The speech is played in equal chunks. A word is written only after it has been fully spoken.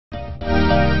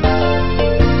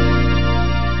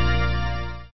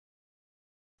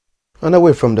And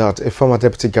away from that, a former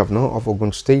deputy governor of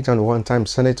Ogun State and one-time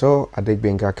senator,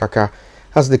 Gbenga Kaka,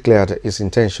 has declared his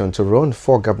intention to run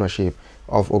for governorship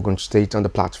of Ogun State on the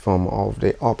platform of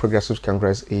the All Progressives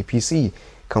Congress APC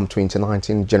come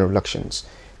 2019 general elections.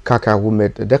 Kaka, who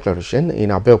made the declaration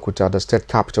in Abeokuta, the state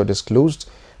capital, disclosed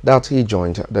that he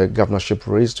joined the governorship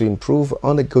race to improve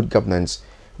on the good governance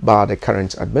by the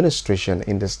current administration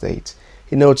in the state.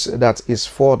 He notes that his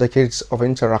 4 decades of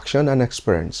interaction and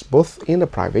experience, both in the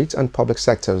private and public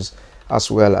sectors,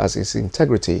 as well as his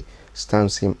integrity,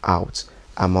 stands him out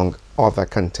among other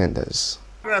contenders.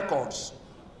 Records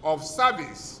of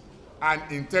service and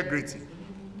integrity.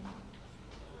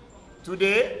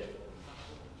 Today,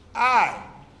 I,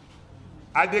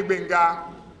 Gbenga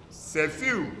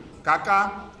Sefiu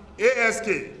Kaka, ASK,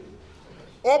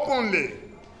 openly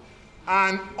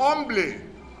and humbly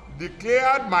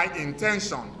declared my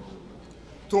intention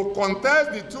to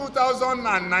contest the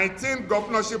 2019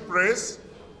 governorship race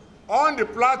on the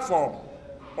platform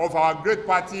of our great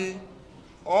party,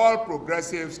 All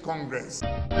Progressives Congress.